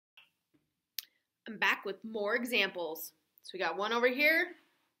I'm back with more examples. So we got one over here,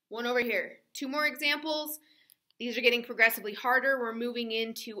 one over here. Two more examples. These are getting progressively harder. We're moving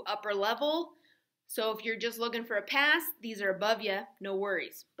into upper level. So if you're just looking for a pass, these are above you, no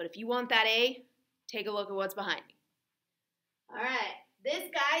worries. But if you want that A, take a look at what's behind me. All right, this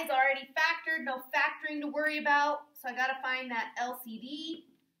guy's already factored, no factoring to worry about. So I gotta find that LCD,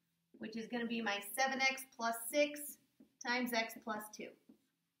 which is gonna be my 7x plus 6 times x plus 2.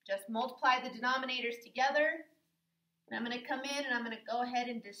 Just multiply the denominators together. And I'm going to come in and I'm going to go ahead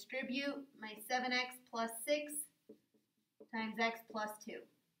and distribute my 7x plus 6 times x plus 2.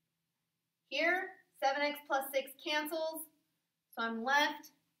 Here, 7x plus 6 cancels, so I'm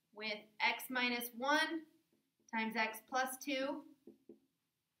left with x minus 1 times x plus 2.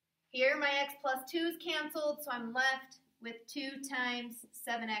 Here, my x plus 2 is canceled, so I'm left with 2 times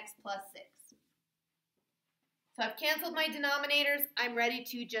 7x plus 6. So I've canceled my denominators. I'm ready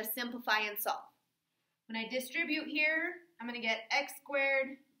to just simplify and solve. When I distribute here, I'm going to get x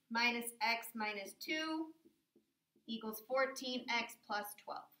squared minus x minus 2 equals 14x plus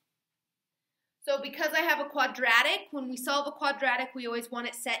 12. So because I have a quadratic, when we solve a quadratic, we always want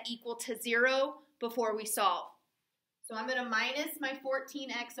it set equal to 0 before we solve. So I'm going to minus my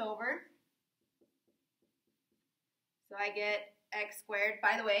 14x over. So I get x squared.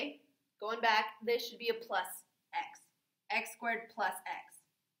 By the way, going back, this should be a plus x. X squared plus x.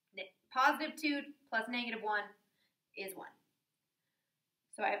 Positive 2 plus negative 1 is 1.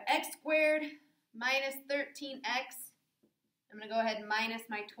 So I have x squared minus 13x. I'm going to go ahead and minus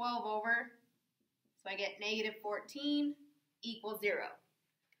my 12 over. So I get negative 14 equals 0.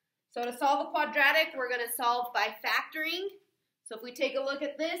 So to solve a quadratic, we're going to solve by factoring. So if we take a look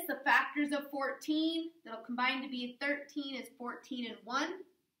at this, the factors of 14 that'll combine to be 13 is 14 and 1.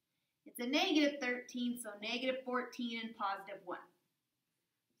 It's a negative 13, so negative 14 and positive 1.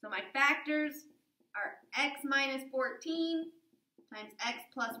 So my factors are x minus 14 times x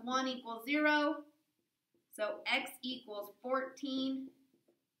plus 1 equals 0. So x equals 14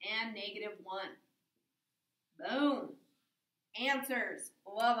 and negative 1. Boom. Answers.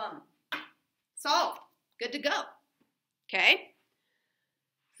 Love them. Solved. Good to go. Okay.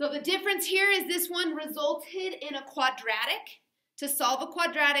 So the difference here is this one resulted in a quadratic. To solve a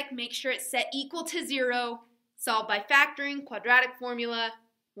quadratic, make sure it's set equal to 0. Solve by factoring, quadratic formula,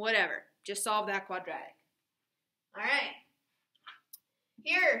 whatever. Just solve that quadratic. All right.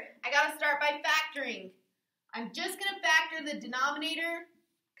 Here, I got to start by factoring. I'm just going to factor the denominator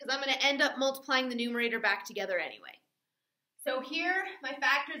because I'm going to end up multiplying the numerator back together anyway. So here, my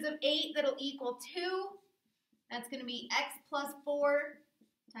factors of 8 that'll equal 2. That's going to be x plus 4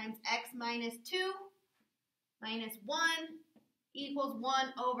 times x minus 2 minus 1 equals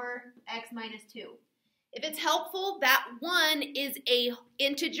 1 over x minus 2. If it's helpful, that 1 is a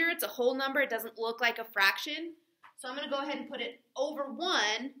integer. It's a whole number. It doesn't look like a fraction. So I'm going to go ahead and put it over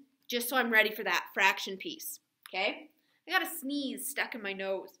 1 just so I'm ready for that fraction piece. Okay? I got a sneeze stuck in my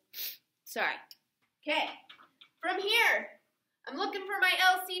nose. Sorry. Okay. From here, I'm looking for my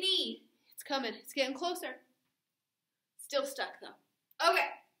LCD. It's coming. It's getting closer. Still stuck though. Okay.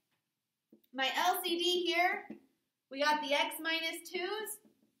 My LCD here, we got the x minus 2's.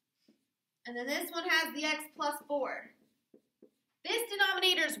 And then this one has the x plus 4. This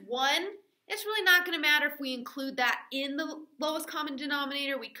denominator is 1. It's really not going to matter if we include that in the lowest common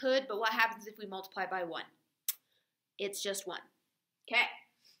denominator. We could, but what happens if we multiply by 1? It's just 1. Okay,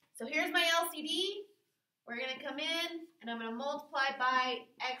 so here's my LCD. We're going to come in, and I'm going to multiply by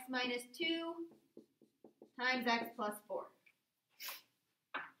x minus 2 times x plus 4.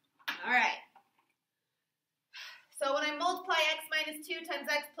 All right. So when I multiply x minus 2 times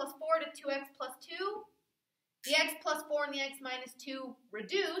x plus 4 to 2x plus 2, the x plus 4 and the x minus 2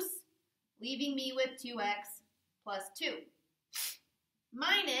 reduce, leaving me with 2x plus 2.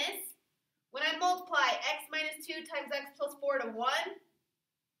 Minus, when I multiply x minus 2 times x plus 4 to 1,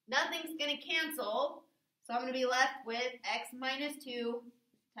 nothing's going to cancel, so I'm going to be left with x minus 2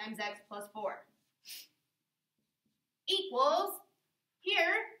 times x plus 4. Equals,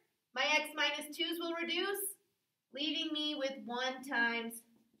 here, my x minus 2's will reduce, leaving me with 1 times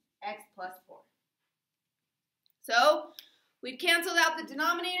x plus 4. So we've canceled out the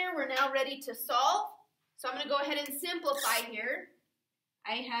denominator. We're now ready to solve. So I'm going to go ahead and simplify here.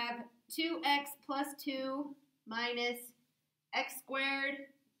 I have 2x plus 2 minus x squared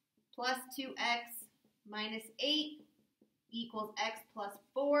plus 2x minus 8 equals x plus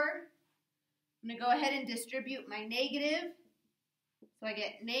 4. I'm going to go ahead and distribute my negative. So I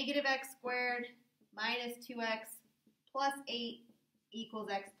get negative x squared minus 2x plus 8 equals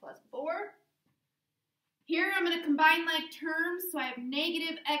x plus 4. Here I'm going to combine like terms, so I have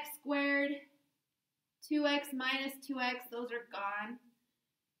negative x squared 2x minus 2x, those are gone.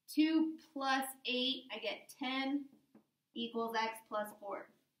 2 plus 8, I get 10 equals x plus 4.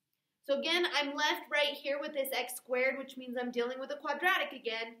 So again, I'm left right here with this x squared, which means I'm dealing with a quadratic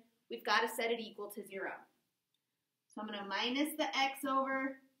again. We've got to set it equal to 0. So I'm going to minus the x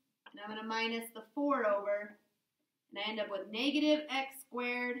over, and I'm going to minus the 4 over, and I end up with negative x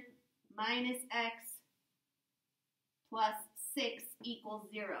squared minus x plus 6 equals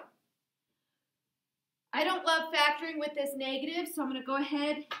 0. I don't love factoring with this negative, so I'm going to go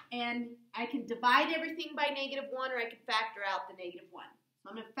ahead and I can divide everything by negative 1, or I can factor out the negative 1. So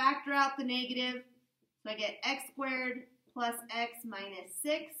I'm going to factor out the negative, so I get x squared plus x minus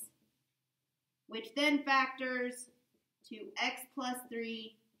 6, which then factors to x plus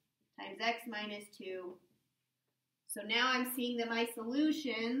 3 times x minus 2. So now I'm seeing that my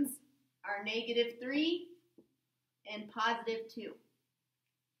solutions are negative 3 and positive 2.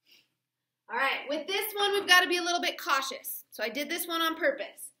 All right, with this one, we've got to be a little bit cautious. So I did this one on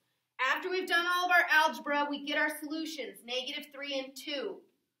purpose. After we've done all of our algebra, we get our solutions, negative 3 and 2.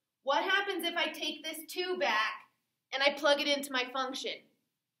 What happens if I take this 2 back and I plug it into my function?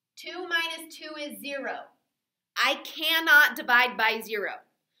 2 minus 2 is 0. I cannot divide by 0.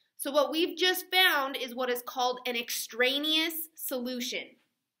 So what we've just found is what is called an extraneous solution.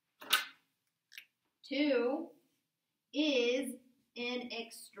 2 is an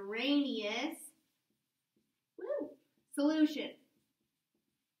extraneous solution.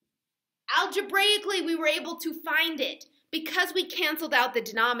 Algebraically, we were able to find it because we canceled out the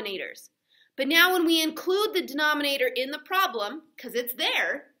denominators. But now when we include the denominator in the problem, because it's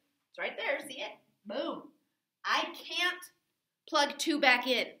there, it's right there, see it? Boom. I can't plug 2 back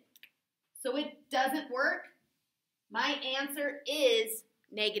in. So it doesn't work. My answer is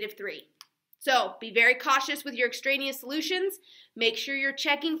negative 3. So be very cautious with your extraneous solutions. Make sure you're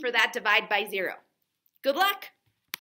checking for that divide by 0. Good luck.